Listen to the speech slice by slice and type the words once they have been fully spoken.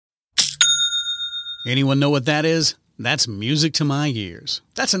Anyone know what that is? That's music to my ears.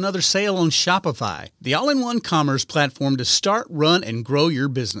 That's another sale on Shopify, the all-in-one commerce platform to start, run, and grow your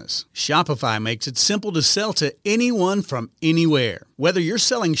business. Shopify makes it simple to sell to anyone from anywhere. Whether you're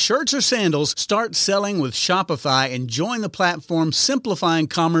selling shirts or sandals, start selling with Shopify and join the platform simplifying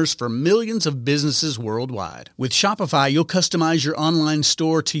commerce for millions of businesses worldwide. With Shopify, you'll customize your online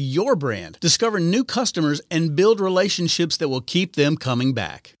store to your brand, discover new customers, and build relationships that will keep them coming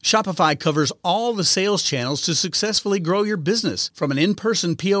back. Shopify covers all the sales channels to successfully grow your business, from an in-person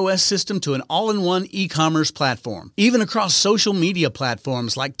POS system to an all-in-one e-commerce platform, even across social media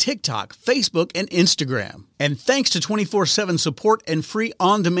platforms like TikTok, Facebook, and Instagram. And thanks to 24/7 support and free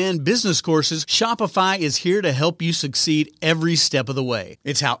on-demand business courses, Shopify is here to help you succeed every step of the way.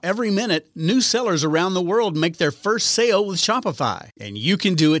 It's how every minute, new sellers around the world make their first sale with Shopify. And you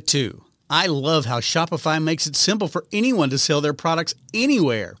can do it too. I love how Shopify makes it simple for anyone to sell their products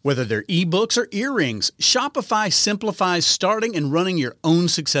anywhere. Whether they're ebooks or earrings, Shopify simplifies starting and running your own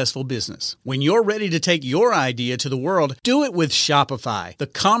successful business. When you're ready to take your idea to the world, do it with Shopify, the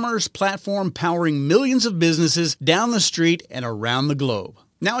commerce platform powering millions of businesses down the street and around the globe.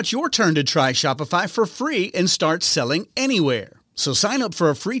 Now it's your turn to try Shopify for free and start selling anywhere. So sign up for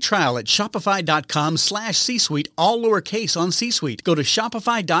a free trial at shopify.com/C-Suite, all lowercase on C-Suite. Go to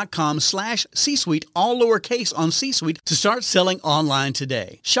shopify.com/C-Suite, all lowercase on C-Suite to start selling online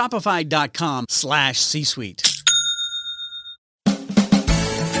today. Shopify.com/C-Suite.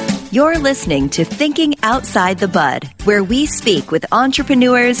 You're listening to Thinking Outside the Bud, where we speak with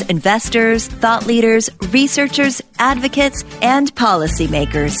entrepreneurs, investors, thought leaders, researchers, advocates, and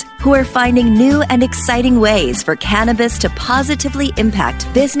policymakers who are finding new and exciting ways for cannabis to positively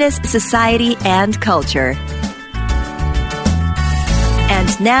impact business, society, and culture.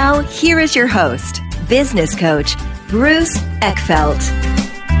 And now, here is your host, business coach, Bruce Eckfeldt.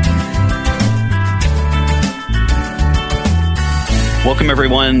 Welcome,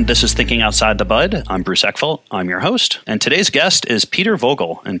 everyone. This is Thinking Outside the Bud. I'm Bruce Eckfeldt. I'm your host. And today's guest is Peter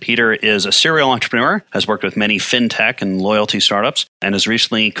Vogel. And Peter is a serial entrepreneur, has worked with many fintech and loyalty startups, and has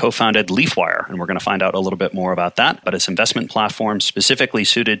recently co-founded LeafWire. And we're going to find out a little bit more about that. But it's an investment platform specifically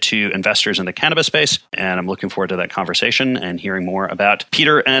suited to investors in the cannabis space. And I'm looking forward to that conversation and hearing more about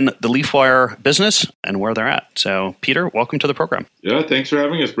Peter and the LeafWire business and where they're at. So, Peter, welcome to the program. Yeah, thanks for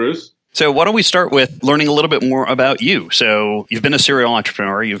having us, Bruce. So why don't we start with learning a little bit more about you? So you've been a serial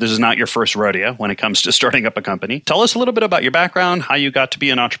entrepreneur. This is not your first rodeo when it comes to starting up a company. Tell us a little bit about your background, how you got to be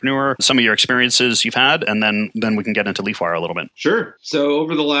an entrepreneur, some of your experiences you've had, and then we can get into LeafWire a little bit. Sure. So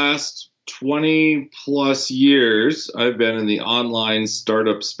over the last 20 plus years, I've been in the online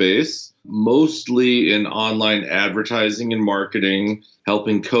startup space, mostly in online advertising and marketing,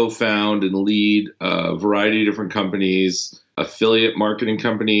 helping co-found and lead a variety of different companies, affiliate marketing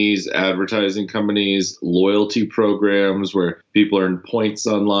companies, advertising companies, loyalty programs where people earn points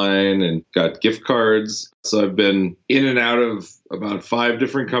online and got gift cards. So I've been in and out of about 5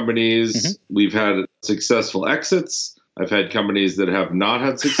 different companies. Mm-hmm. We've had successful exits. I've had companies that have not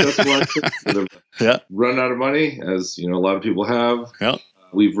had successful exits that have run out of money, as a lot of people have. Yeah.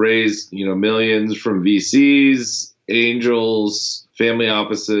 We've raised millions from VCs, angels, family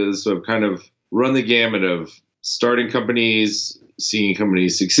offices. So I've kind of run the gamut of starting companies, seeing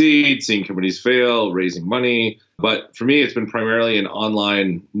companies succeed, seeing companies fail, raising money. But for me, it's been primarily in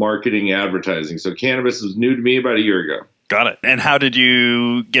online marketing, advertising. So cannabis was new to me about a year ago. Got it. And how did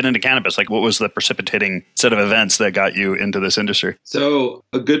you get into cannabis? Like, what was the precipitating set of events that got you into this industry? So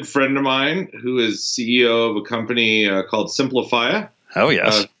a good friend of mine who is CEO of a company called Simplifia. Oh,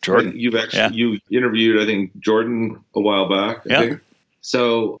 yes. Jordan. You interviewed, I think, Jordan a while back. I think.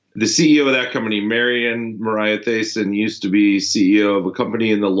 So the CEO of that company, Marian Mariah Thayson, used to be CEO of a company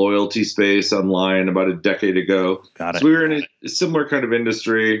in the loyalty space online about a decade ago. Got it. So we were in a similar kind of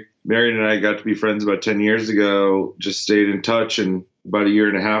industry. Marian and I got to be friends about 10 years ago, just stayed in touch. And about a year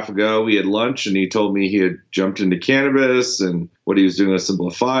and a half ago, we had lunch and he told me he had jumped into cannabis and what he was doing with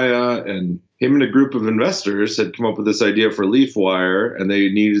Simplifia. And him and a group of investors had come up with this idea for LeafWire and they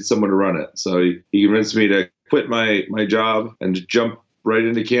needed someone to run it. So he convinced me to quit my job and to jump right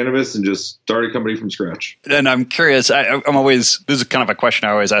into cannabis and just start a company from scratch. And I'm curious, this is kind of a question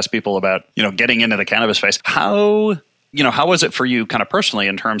I always ask people about, getting into the cannabis space. How was it for you kind of personally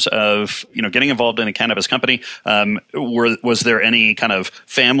in terms of, getting involved in a cannabis company? Was there any kind of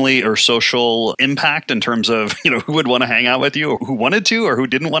family or social impact in terms of, who would want to hang out with you or who wanted to or who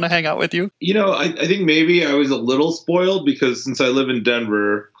didn't want to hang out with you? I think maybe I was a little spoiled because since I live in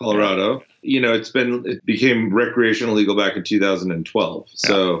Denver, Colorado, it became recreational legal back in 2012.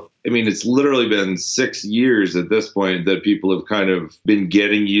 So I mean, it's literally been 6 years at this point that people have kind of been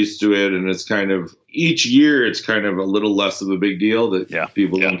getting used to it. And it's kind of each year, it's kind of a little less of a big deal that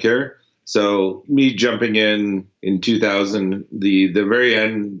people don't care. So me jumping in 2000, the very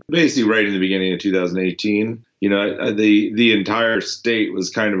end, basically right in the beginning of 2018, the entire state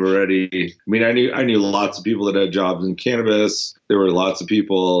was kind of already. I mean, I knew lots of people that had jobs in cannabis. There were lots of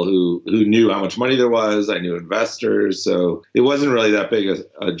people who knew how much money there was. I knew investors, so it wasn't really that big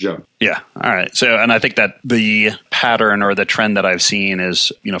a jump. Yeah. All right. So, and I think that the pattern or the trend that I've seen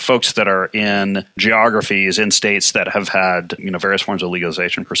is, folks that are in geographies in states that have had, various forms of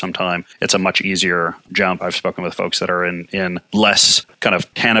legalization for some time, it's a much easier jump. I've spoken with folks that are in less kind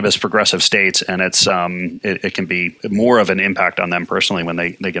of cannabis progressive states, and it's it can be more of an impact on them personally when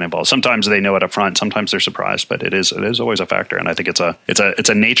they get involved. Sometimes they know it up front. Sometimes they're surprised, but it is always a factor. And I think it's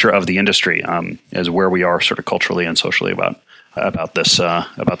a nature of the industry, is where we are sort of culturally and socially about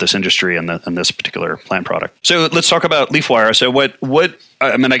this industry and this particular plant product. So let's talk about LeafWire. So what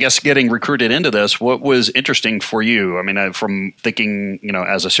I guess getting recruited into this, what was interesting for you? I mean, from thinking,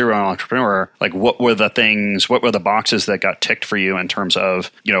 as a serial entrepreneur, like what were the boxes that got ticked for you in terms of,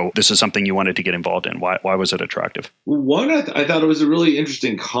 this is something you wanted to get involved in? Why was it attractive? One, I thought it was a really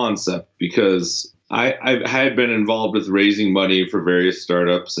interesting concept because I had been involved with raising money for various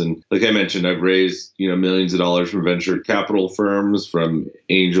startups. And like I mentioned, I've raised, millions of dollars from venture capital firms, from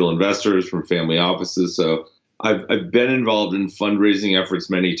angel investors, from family offices. So I've been involved in fundraising efforts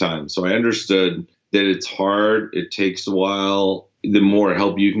many times. So I understood that it's hard. It takes a while. The more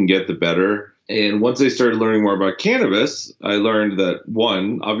help you can get, the better. And once I started learning more about cannabis, I learned that,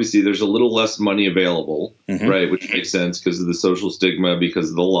 one, obviously there's a little less money available, right, which makes sense because of the social stigma, because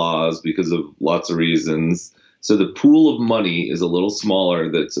of the laws, because of lots of reasons. So the pool of money is a little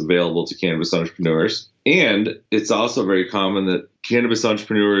smaller that's available to cannabis entrepreneurs. And it's also very common that cannabis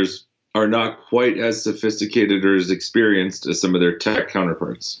entrepreneurs are not quite as sophisticated or as experienced as some of their tech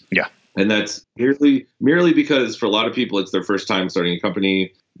counterparts. Yeah. And that's merely because for a lot of people, it's their first time starting a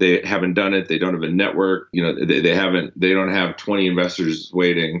company. They haven't done it. They don't have a network. They don't have 20 investors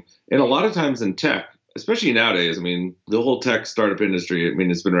waiting. And a lot of times in tech, especially nowadays, I mean, the whole tech startup industry, I mean,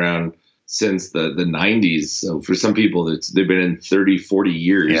 it's been around since the 90s. So for some people, they've been in 30, 40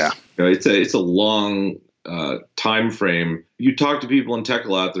 years. Yeah. It's a long time frame. You talk to people in tech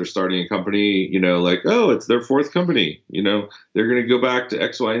a lot, they're starting a company, like, oh, it's their fourth company. They're going to go back to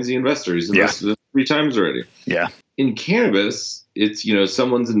X, Y, and Z investors. Invested 3 times already. Yeah. In cannabis, it's,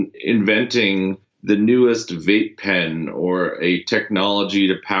 someone's inventing the newest vape pen or a technology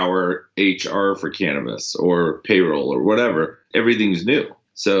to power HR for cannabis or payroll or whatever. Everything's new.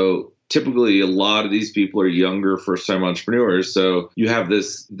 So typically a lot of these people are younger first-time entrepreneurs. So you have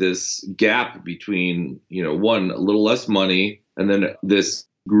this gap between, one, a little less money, and then this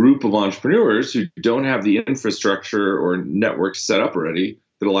group of entrepreneurs who don't have the infrastructure or network set up already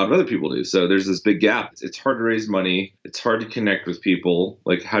that a lot of other people do. So there's this big gap. It's hard to raise money. It's hard to connect with people.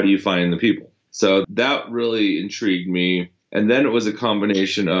 Like, how do you find the people? So that really intrigued me. And then it was a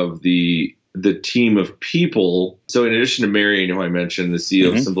combination of the team of people. So in addition to Marion, who I mentioned, the CEO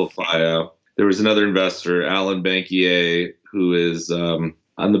of Simplifya, there was another investor, Alan Bankier, who is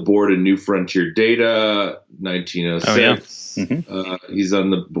on the board of New Frontier Data, 1906. Oh, yeah. He was on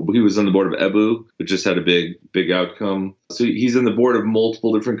the board of Ebu, which just had a big outcome. So he's on the board of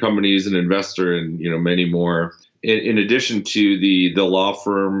multiple different companies, an investor, and many more. In addition to the law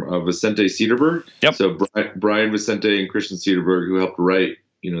firm of Vicente Cederberg. Yep. So Brian Vicente and Christian Cederberg, who helped write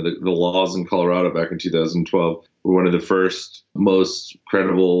the laws in Colorado back in 2012, were one of the first, most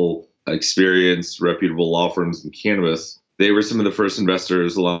credible, experienced, reputable law firms in cannabis. They were some of the first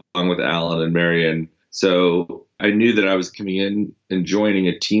investors, along with Alan and Marion. So I knew that I was coming in and joining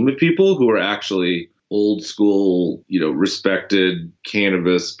a team of people who were actually old school, respected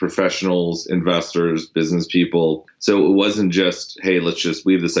cannabis professionals, investors, business people. So it wasn't just, hey,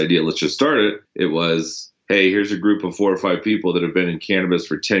 we have this idea, let's just start it. It was, hey, here's a group of 4 or 5 people that have been in cannabis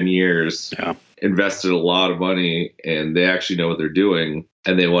for 10 years, invested a lot of money, and they actually know what they're doing,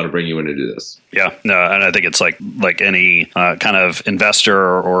 and they want to bring you in to do this. Yeah, no, and I think it's like any kind of investor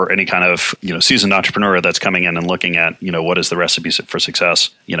or any kind of seasoned entrepreneur that's coming in and looking at what is the recipe for success.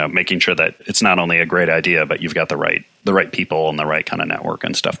 Making sure that it's not only a great idea, but you've got the right people and the right kind of network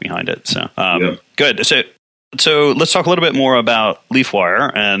and stuff behind it. So good. So let's talk a little bit more about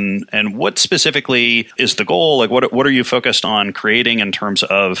LeafWire and what specifically is the goal? Like what are you focused on creating in terms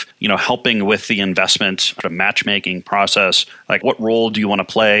of, helping with the investment sort of matchmaking process? Like what role do you want to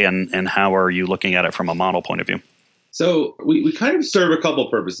play and how are you looking at it from a model point of view? So we kind of serve a couple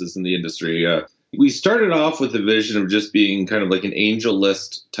purposes in the industry. We started off with the vision of just being kind of like an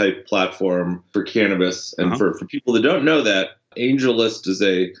AngelList type platform for cannabis. And for people that don't know that, AngelList is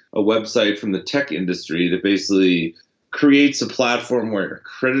a website from the tech industry that basically creates a platform where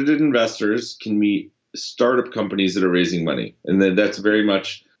accredited investors can meet startup companies that are raising money. And then that's very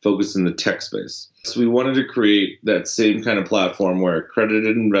much focused in the tech space. So we wanted to create that same kind of platform where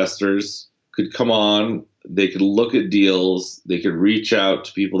accredited investors could come on, they could look at deals, they could reach out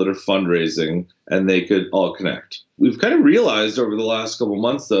to people that are fundraising, and they could all connect. We've kind of realized over the last couple of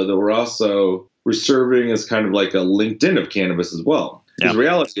months, though, that we're serving as kind of like a LinkedIn of cannabis as well. Because the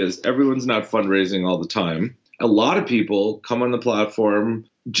reality is everyone's not fundraising all the time. A lot of people come on the platform,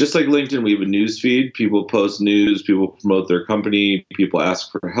 just like LinkedIn, we have a news feed. People post news, people promote their company, people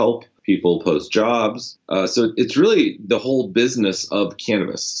ask for help, people post jobs. So it's really the whole business of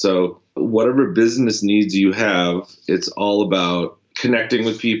cannabis. So whatever business needs you have, it's all about connecting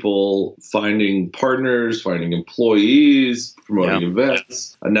with people, finding partners, finding employees, promoting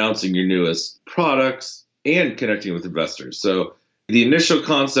events, announcing your newest products, and connecting with investors. So the initial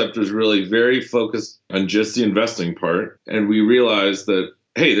concept was really very focused on just the investing part. And we realized that,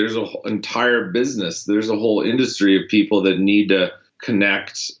 hey, there's an entire business, there's a whole industry of people that need to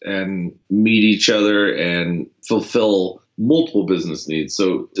connect and meet each other and fulfill multiple business needs.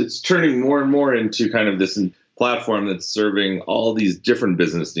 So it's turning more and more into kind of this platform that's serving all these different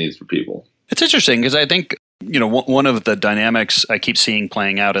business needs for people. It's interesting because I think, one of the dynamics I keep seeing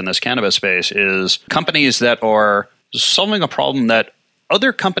playing out in this cannabis space is companies that are solving a problem that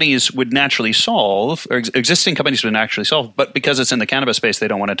other companies would naturally solve, or existing companies would naturally solve, but because it's in the cannabis space, they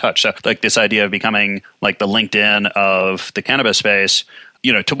don't want to touch. So like this idea of becoming like the LinkedIn of the cannabis space,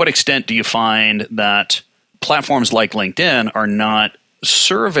 to what extent do you find that platforms like LinkedIn are not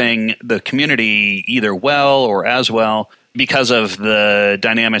serving the community either well or as well because of the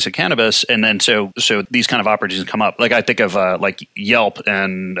dynamics of cannabis? And then so these kind of opportunities come up. Like I think of like Yelp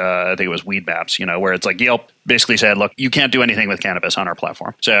and I think it was Weed Maps, where it's like Yelp basically said, look, you can't do anything with cannabis on our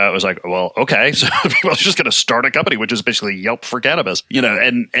platform. So it was like, well, okay. So people are just going to start a company, which is basically Yelp for cannabis,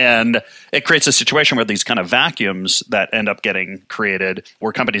 and it creates a situation where these kind of vacuums that end up getting created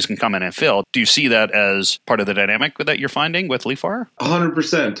where companies can come in and fill. Do you see that as part of the dynamic that you're finding with LeafWire?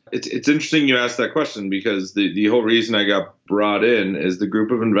 100%. It's interesting you asked that question because the whole reason I got brought in is the group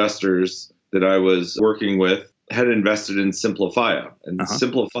of investors that I was working with had invested in Simplifia. And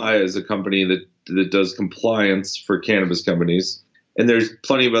Simplifia is a company that does compliance for cannabis companies. And there's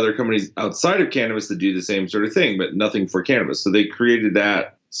plenty of other companies outside of cannabis that do the same sort of thing, but nothing for cannabis. So they created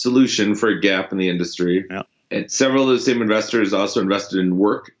that solution for a gap in the industry. Yeah. And several of those same investors also invested in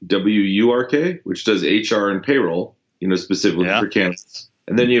Work, WURK, which does HR and payroll, specifically for cannabis.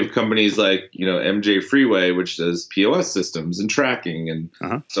 And then you have companies like, MJ Freeway, which does POS systems and tracking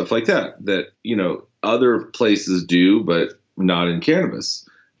and stuff like that, other places do, but not in cannabis.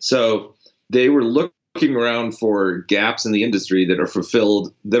 So they were looking around for gaps in the industry that are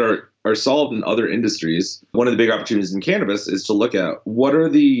fulfilled, that are solved in other industries. One of the big opportunities in cannabis is to look at what are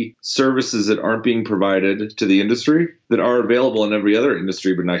the services that aren't being provided to the industry that are available in every other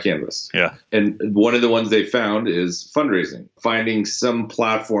industry, but not cannabis. Yeah. And one of the ones they found is fundraising, finding some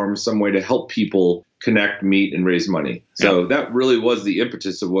platform, some way to help people connect, meet, and raise money. So that really was the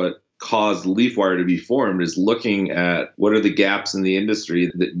impetus of what caused LeafWire to be formed, is looking at what are the gaps in the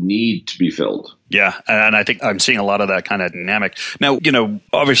industry that need to be filled. Yeah, and I think I'm seeing a lot of that kind of dynamic. Now,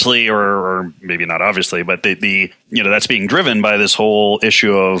 obviously, or maybe not obviously, but the that's being driven by this whole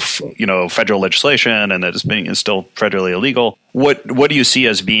issue of, federal legislation and that it's still federally illegal. What do you see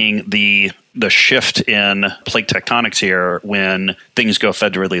as being the shift in plate tectonics here when things go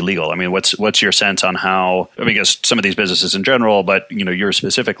federally legal? I mean, what's your sense on how, I guess some of these businesses in general, but yours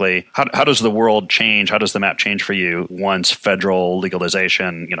specifically, how does the world change? How does the map change for you once federal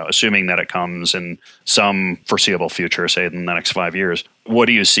legalization, assuming that it comes in some foreseeable future, say in the next 5 years? What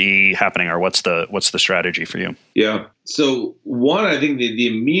do you see happening, or what's the strategy for you? Yeah. So one, I think the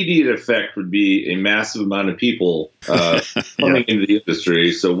immediate effect would be a massive amount of people coming into the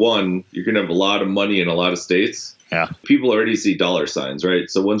industry. So one, you're going to have a lot of money in a lot of states. Yeah. People already see dollar signs, right?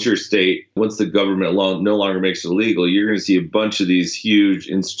 So once the government no longer makes it illegal, you're going to see a bunch of these huge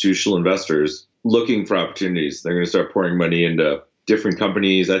institutional investors looking for opportunities. They're going to start pouring money into different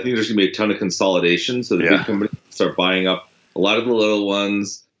companies. I think there's going to be a ton of consolidation. So the big companies start buying up a lot of the little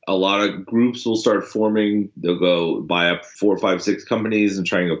ones. A lot of groups will start forming. They'll go buy up 4, 5, 6 companies and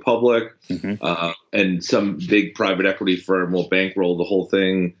try and go public. And some big private equity firm will bankroll the whole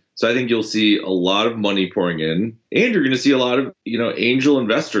thing. So I think you'll see a lot of money pouring in, and you're going to see a lot of, angel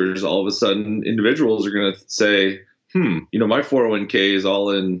investors. All of a sudden, individuals are going to say, my 401k is all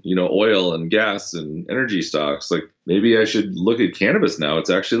in, oil and gas and energy stocks. Like maybe I should look at cannabis now. It's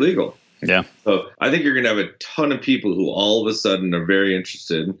actually legal. Yeah. So I think you're going to have a ton of people who all of a sudden are very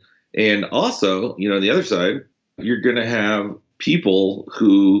interested. And also, on the other side, you're going to have people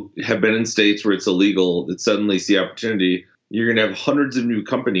who have been in states where it's illegal that suddenly see opportunity. You're going to have hundreds of new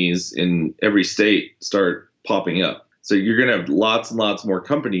companies in every state start popping up. So you're going to have lots and lots more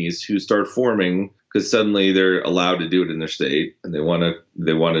companies who start forming because suddenly they're allowed to do it in their state and they want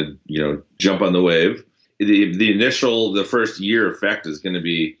to jump on the wave. The first year effect is going to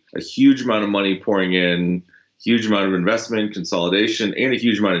be a huge amount of money pouring in, huge amount of investment, consolidation, and a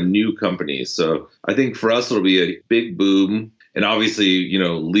huge amount of new companies. So I think for us, it'll be a big boom. And obviously,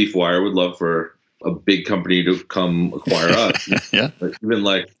 LeafWire would love for a big company to come acquire us. Yeah. Even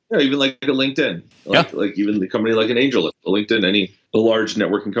like a LinkedIn, like even the company like an AngelList, a LinkedIn, a large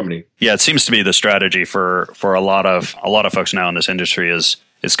networking company. Yeah, it seems to be the strategy for a lot of folks now in this industry is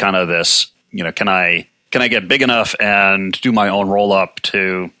kind of this, can I get big enough and do my own roll up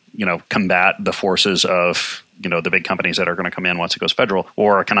to, combat the forces of, the big companies that are going to come in once it goes federal,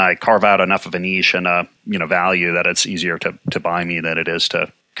 or can I carve out enough of a niche and a, value that it's easier to buy me than it is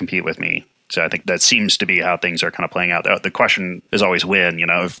to compete with me. So I think that seems to be how things are kind of playing out. The question is always when,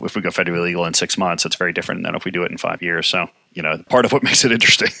 if we go federally legal in 6 months, it's very different than if we do it in 5 years. So, part of what makes it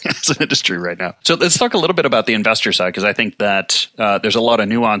interesting as an industry right now. So let's talk a little bit about the investor side, because I think that there's a lot of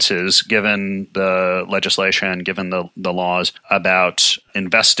nuances given the legislation, given the laws about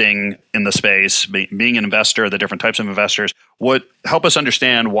investing in the space, being an investor, the different types of investors. Help us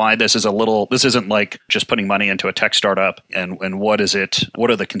understand why this isn't like just putting money into a tech startup, and what are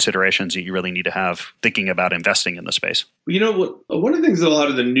the considerations that you really need to have thinking about investing in the space? One of the things that a lot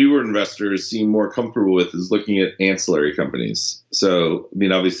of the newer investors seem more comfortable with is looking at ancillary companies. So,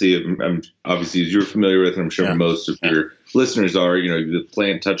 obviously, as you're familiar with, and I'm sure most of your listeners are, the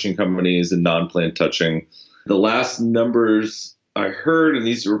plant touching companies and non-plant touching. The last numbers I heard, and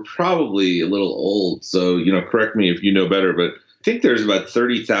these were probably a little old, so, correct me if you know better, but I think there's about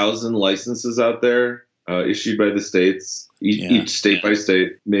 30,000 licenses out there issued by the states, each state by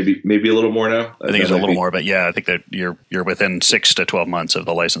state, maybe a little more now. I think it's a little more, but I think that you're within 6 to 12 months of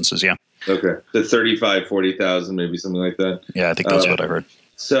the licenses. Yeah. Okay. The 35, 40,000, maybe something like that. Yeah, I think that's what I heard.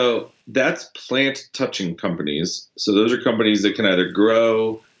 So that's plant touching companies. So those are companies that can either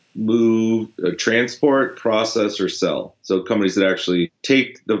grow, move, transport, process, or sell. So companies that actually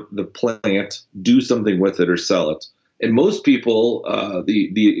take the plant, do something with it, or sell it. And most people,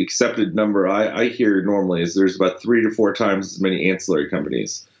 the accepted number I hear normally is there's about 3 to 4 times as many ancillary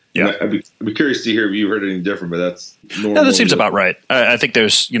companies. Yeah, I'd be curious to hear if you've heard anything different, but that's normal. Yeah, that seems about right. I think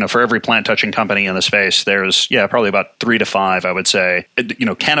there's, for every plant touching company in the space, there's, probably about 3 to 5, I would say,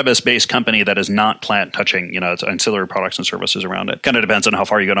 cannabis-based company that is not plant touching, it's ancillary products and services around it. Kind of depends on how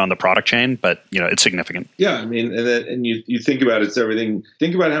far you go down the product chain, but, it's significant. Yeah, and you think about it's everything.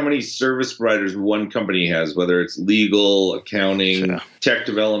 Think about how many service providers one company has, whether it's legal, accounting, tech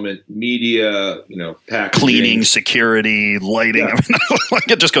development, media, packaging. Cleaning, security, lighting. Yeah.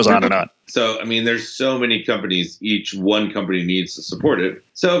 It just goes on and on. So, there's so many companies, each one company needs to support it.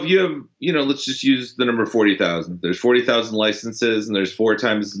 So if you have, let's just use the number 40,000. There's 40,000 licenses and there's 4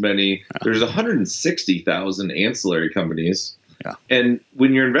 times as many. There's 160,000 ancillary companies. Yeah. And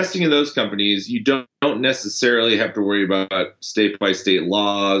when you're investing in those companies, you don't necessarily have to worry about state by state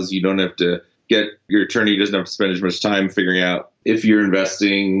laws. You don't have to your attorney doesn't have to spend as much time figuring out if you're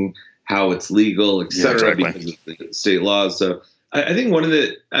investing, how it's legal, et cetera, because of the state laws. So I think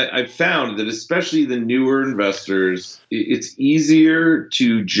I've found that especially the newer investors, it's easier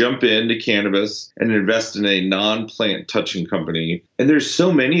to jump into cannabis and invest in a non-plant touching company. And there's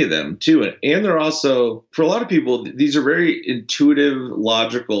so many of them too. And they're also, for a lot of people, these are very intuitive,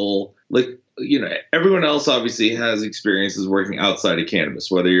 logical, everyone else obviously has experiences working outside of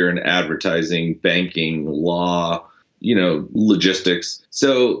cannabis, whether you're in advertising, banking, law, logistics.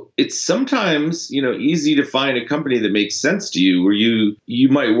 So it's sometimes, easy to find a company that makes sense to you, where you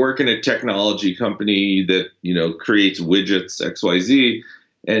might work in a technology company that, creates widgets, XYZ,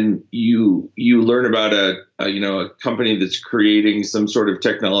 and you learn about a company that's creating some sort of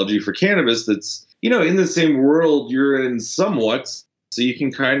technology for cannabis that's, in the same world you're in somewhat. So you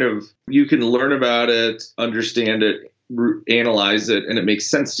can learn about it, understand it, analyze it, and it makes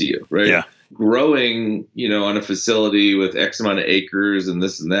sense to you, right? Yeah. Growing, on a facility with X amount of acres and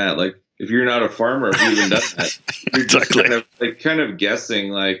this and that, like if you're not a farmer, if you even done that, you're exactly. just kind of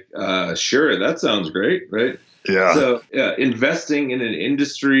guessing sure, that sounds great, right? Yeah. So investing in an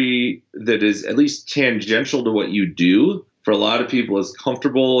industry that is at least tangential to what you do for a lot of people, it's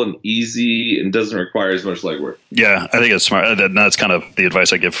comfortable and easy and doesn't require as much legwork. Yeah, I think it's smart. That's kind of the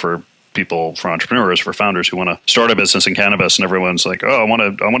advice I give for people, for entrepreneurs, for founders who want to start a business in cannabis, and everyone's like, "Oh, I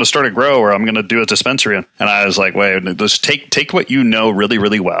want to start a grow, or I'm going to do a dispensary." And I was like, "Wait, just take what you know really,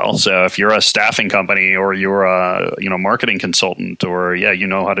 really well." So if you're a staffing company, or you're a marketing consultant, or you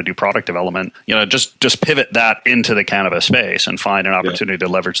know how to do product development, just pivot that into the cannabis space and find an opportunity to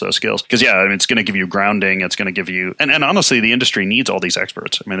leverage those skills. Because it's going to give you grounding. It's going to give you, and honestly, the industry needs all these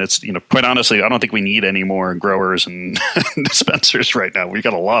experts. I mean, it's quite honestly, I don't think we need any more growers and dispensers right now. We've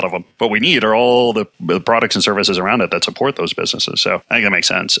got a lot of them. What we need are all the products and services around it that support those businesses. So I think that makes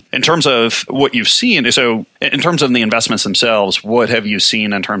sense. In terms of what you've seen, so in terms of the investments themselves, what have you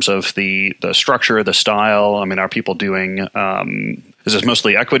seen in terms of the structure, the style? I mean, are people doing, is this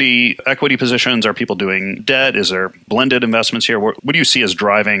mostly equity positions? Are people doing debt? Is there blended investments here? What do you see as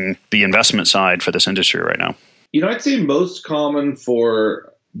driving the investment side for this industry right now? I'd say most common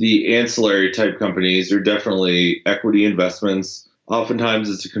for the ancillary type companies are definitely equity investments. Oftentimes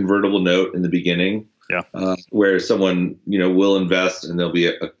it's a convertible note in the beginning, where someone, will invest, and there'll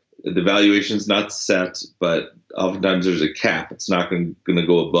be the valuation's not set, but oftentimes there's a cap. It's not going to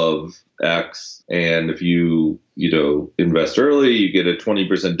go above X. And if you, invest early, you get a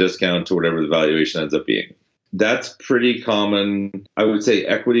 20% discount to whatever the valuation ends up being. That's pretty common. I would say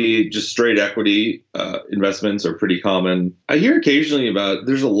equity, just straight equity investments are pretty common. I hear occasionally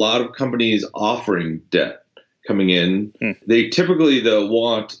there's a lot of companies offering debt coming in. They typically, though,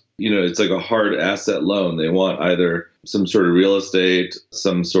 want, it's like a hard asset loan. They want either some sort of real estate,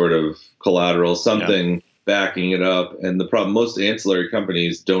 some sort of collateral, something backing it up. And the problem, most ancillary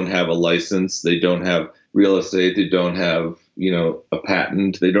companies don't have a license. They don't have real estate. They don't have, a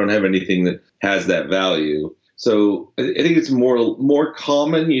patent. They don't have anything that has that value. So I think it's more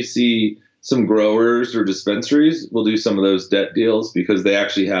common. You see some growers or dispensaries will do some of those debt deals because they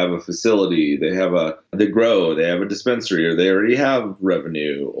actually have a facility. They grow, they have a dispensary, or they already have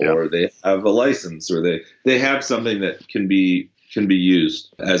revenue, or they have a license, or they have something that can be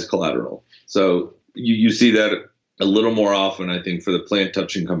used as collateral. So you see that a little more often, I think, for the plant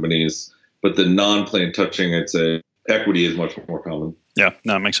touching companies, but the non-plant touching, I'd say equity is much more common. Yeah,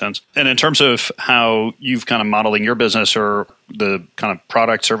 no, that makes sense. And in terms of how you've kind of modeling your business, or the kind of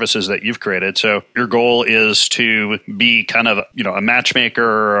product services that you've created, so your goal is to be kind of, a matchmaker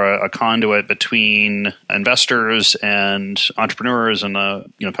or a conduit between investors and entrepreneurs and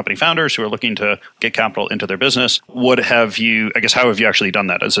company founders who are looking to get capital into their business. How have you actually done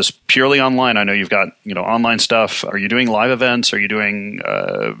that? Is this purely online? I know you've got, online stuff. Are you doing live events? Are you doing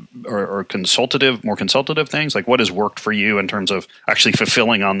or more consultative things? Like, what has worked for you in terms of actually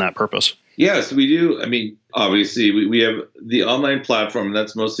fulfilling on that purpose? Yes, we do. I mean, obviously, we have the online platform, and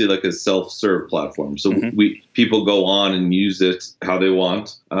that's mostly like a self-serve platform. So people go on and use it how they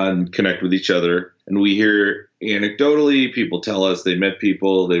want and connect with each other. And we hear anecdotally, people tell us they met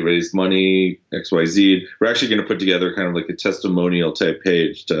people, they raised money, XYZ. We're actually going to put together kind of like a testimonial type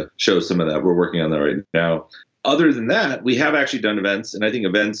page to show some of that. We're working on that right now. Other than that, we have actually done events, and I think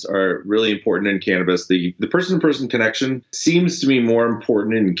events are really important in cannabis. The person-to-person connection seems to me more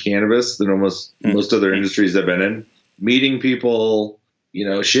important in cannabis than almost most other industries I've been in. Meeting people,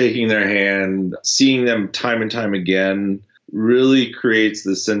 shaking their hand, seeing them time and time again really creates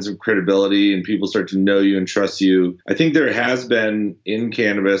this sense of credibility, and people start to know you and trust you. I think there has been in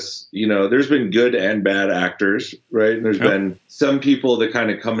cannabis, there's been good and bad actors, right? And there's been some people that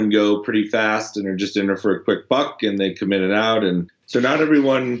kind of come and go pretty fast and are just in there for a quick buck, and they come in and out. And so not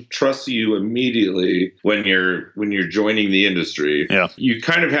everyone trusts you immediately when you're joining the industry. Yeah. You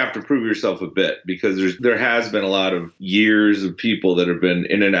kind of have to prove yourself a bit, because there has been a lot of years of people that have been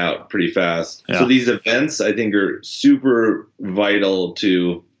in and out pretty fast. Yeah. So these events, I think, are super vital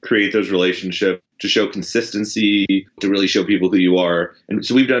to create those relationships, to show consistency, to really show people who you are. And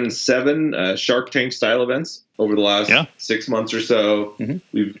so we've done 7 Shark Tank style events over the last 6 months or so. Mm-hmm.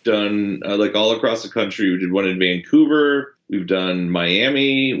 We've done like all across the country. We did one in Vancouver. We've done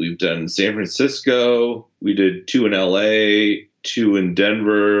Miami. We've done San Francisco. We did 2 in LA, 2 in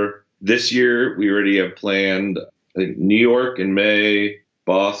Denver. This year, we already have planned, I think, New York in May,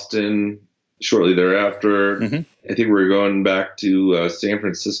 Boston shortly thereafter. Mm-hmm. I think we're going back to San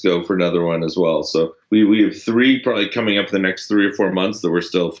Francisco for another one as well. So we have 3 probably coming up in the next 3 or 4 months that we're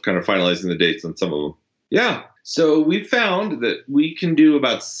still kind of finalizing the dates on some of them. Yeah. So we found that we can do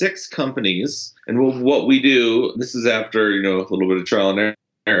about 6 companies. And what we do, this is after, a little bit of trial and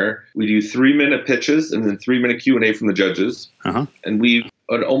error. We do 3-minute pitches and then 3-minute Q&A from the judges. Uh-huh. And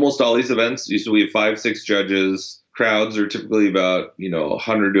on almost all these events, so we have 5-6 judges, crowds are typically about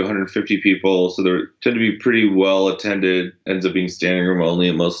 100 to 150 people, so they tend to be pretty well attended. Ends up being standing room only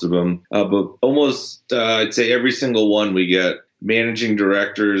at most of them, but almost I'd say every single one we get managing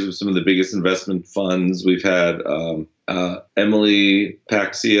directors of some of the biggest investment funds. We've had Emily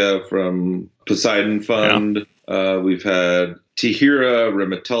Paxia from Poseidon Fund. Yeah. We've had Tahira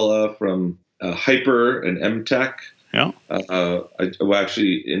Rematella from Hyper and MTech. Yeah.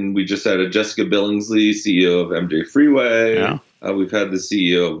 We just had a Jessica Billingsley, CEO of MJ Freeway. Yeah. We've had the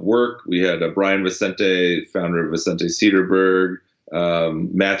CEO of Work. We had Brian Vicente, founder of Vicente Cedarburg.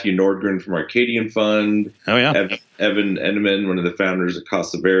 Matthew Nordgren from Arcadian Fund. Oh, yeah. Evan Endeman, one of the founders of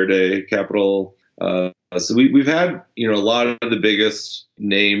Casa Verde Capital. So we've had, a lot of the biggest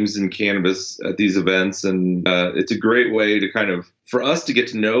names in cannabis at these events. And it's a great way to for us to get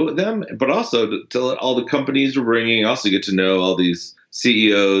to know them, but also to let all the companies we're bringing also get to know all these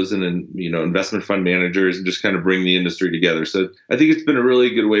CEOs and then, investment fund managers and just kind of bring the industry together. So I think it's been a really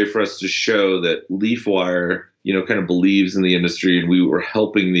good way for us to show that LeafWire, kind of believes in the industry and we were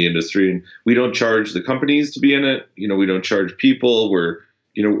helping the industry, and we don't charge the companies to be in it. We don't charge people.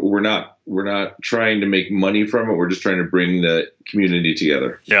 We're not trying to make money from it. We're just trying to bring the community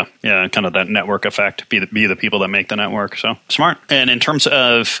together. Yeah, kind of that network effect. Be the people that make the network. So smart. And in terms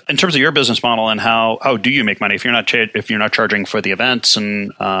of your business model and how do you make money if you're not charging for the events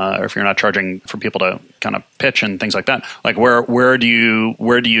and or if you're not charging for people to kind of pitch and things like that? Like where do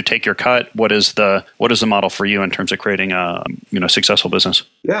you take your cut? What is the model for you in terms of creating a successful business?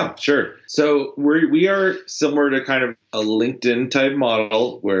 Yeah, sure. So we are similar to kind of a LinkedIn type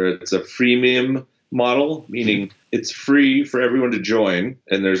model where it's a freemium model, meaning it's free for everyone to join,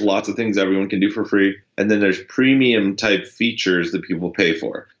 and there's lots of things everyone can do for free. And then there's premium type features that people pay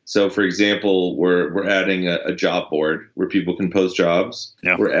for. So, for example, we're adding a job board where people can post jobs.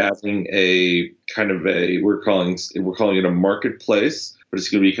 Yeah. We're adding we're calling it a marketplace, but it's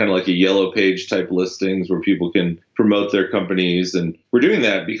going to be kind of like a yellow page type listings where people can promote their companies. And we're doing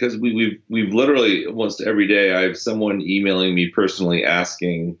that because we've literally almost every day I have someone emailing me personally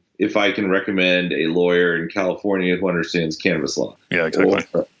asking if I can recommend a lawyer in California who understands cannabis law. Yeah, exactly.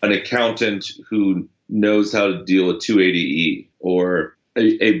 Or an accountant who knows how to deal with 280E, or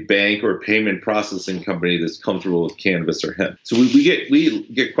a bank or payment processing company that's comfortable with cannabis or hemp. So we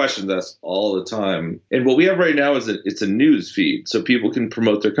get questions asked all the time. And what we have right now is it's a news feed. So people can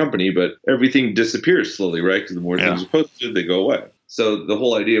promote their company, but everything disappears slowly, right? Because the more things are posted, they go away. So the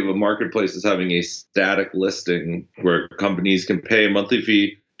whole idea of a marketplace is having a static listing where companies can pay a monthly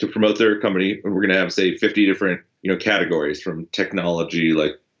fee to promote their company. And we're going to have, say, 50 different categories, from technology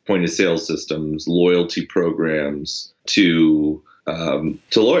like point of sale systems, loyalty programs, to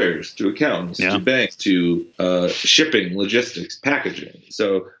lawyers, to accountants, to banks, to shipping, logistics, packaging.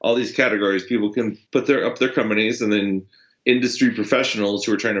 So all these categories, people can put up their companies, and then industry professionals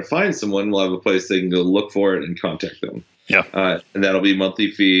who are trying to find someone will have a place they can go look for it and contact them. Yeah. And that'll be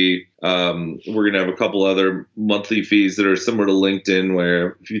monthly fee. We're going to have a couple other monthly fees that are similar to LinkedIn,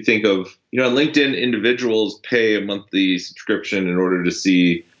 where if you think of, on LinkedIn, individuals pay a monthly subscription in order to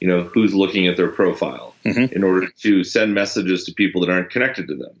see, who's looking at their profile, in order to send messages to people that aren't connected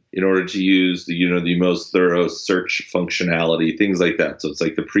to them, in order to use the most thorough search functionality, things like that. So it's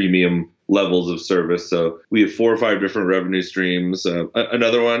like the premium levels of service. So we have 4 or 5 different revenue streams.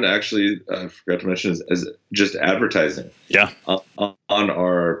 Another one, actually, I forgot to mention, is just advertising. Yeah. On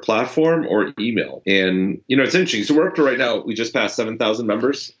our platform or email. And, it's interesting. So we're up to, right now, we just passed 7,000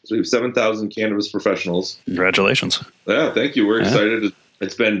 members. So we have 7,000 cannabis professionals. Congratulations. Yeah, thank you. We're excited.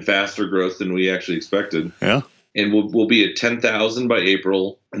 It's been faster growth than we actually expected. Yeah. And we'll be at 10,000 by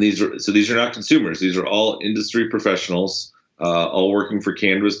April. And these are not consumers. These are all industry professionals, all working for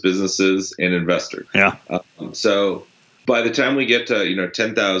cannabis businesses and investors. Yeah. So by the time we get to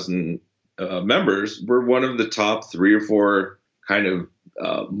 10,000 members, we're one of the top 3 or 4 kind of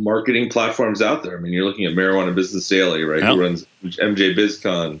marketing platforms out there. I mean, you're looking at Marijuana Business Daily, right? Yeah. Who runs MJ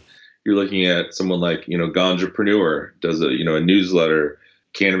BizCon. You're looking at someone like Ganjapreneur, does a newsletter.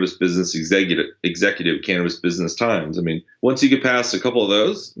 Cannabis Business Executive, Cannabis Business Times. I mean, once you get past a couple of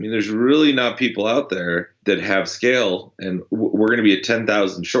those, there's really not people out there that have scale, and we're going to be at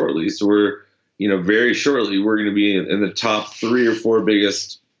 10,000 shortly. So we're, very shortly, we're going to be in the top 3 or 4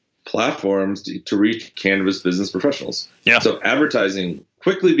 biggest platforms to reach cannabis business professionals. Yeah. So advertising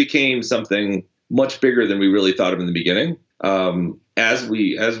quickly became something much bigger than we really thought of in the beginning. As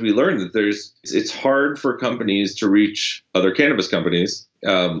we learned that it's hard for companies to reach other cannabis companies,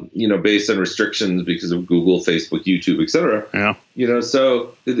 based on restrictions because of Google, Facebook, YouTube, et cetera. Yeah.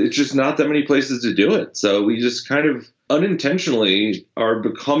 So it's just not that many places to do it. So we just kind of unintentionally are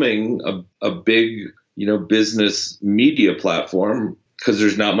becoming a big business media platform because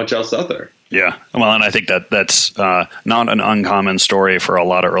there's not much else out there. Yeah. Well, and I think that's not an uncommon story for a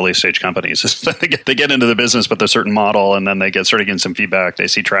lot of early stage companies. They get into the business with a certain model, and then they start getting some feedback. They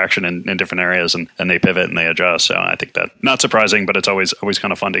see traction in different areas, and they pivot and they adjust. So I think that not surprising, but it's always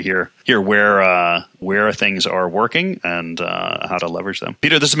kind of fun to hear where things are working and how to leverage them.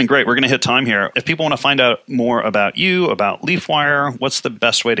 Peter, this has been great. We're going to hit time here. If people want to find out more about you, about LeafWire, what's the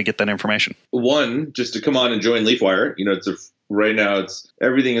best way to get that information? One, just to come on and join LeafWire. Right now,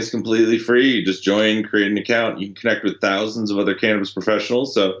 everything is completely free. You just join, create an account. You can connect with thousands of other cannabis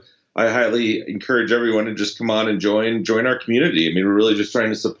professionals. So I highly encourage everyone to just come on and join our community. I mean, we're really just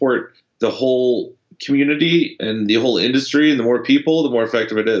trying to support the whole community and the whole industry. And the more people, the more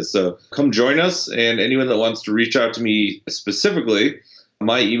effective it is. So come join us. And anyone that wants to reach out to me specifically,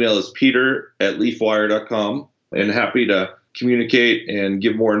 my email is peter@leafwire.com, and happy to communicate and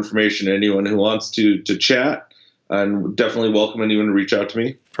give more information to anyone who wants to chat. And definitely welcome anyone to reach out to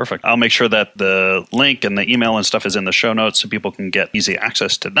me. Perfect. I'll make sure that the link and the email and stuff is in the show notes so people can get easy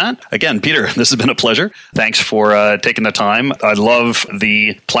access to that. Again, Peter, this has been a pleasure. Thanks for taking the time. I love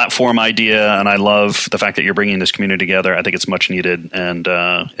the platform idea, and I love the fact that you're bringing this community together. I think it's much needed, and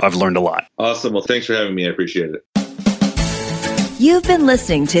I've learned a lot. Awesome. Well, thanks for having me. I appreciate it. You've been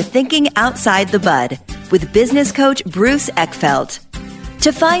listening to Thinking Outside the Bud with business coach Bruce Eckfeldt.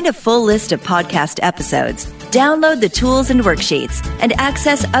 To find a full list of podcast episodes, download the tools and worksheets, and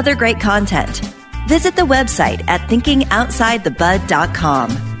access other great content, visit the website at thinkingoutsidethebud.com.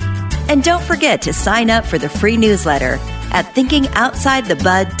 And don't forget to sign up for the free newsletter at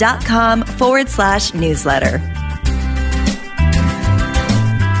thinkingoutsidethebud.com/newsletter.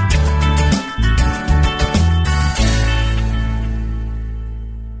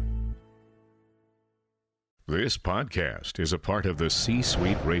 This podcast is a part of the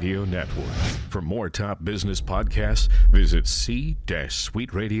C-Suite Radio Network. For more top business podcasts, visit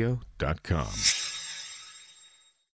c-suiteradio.com.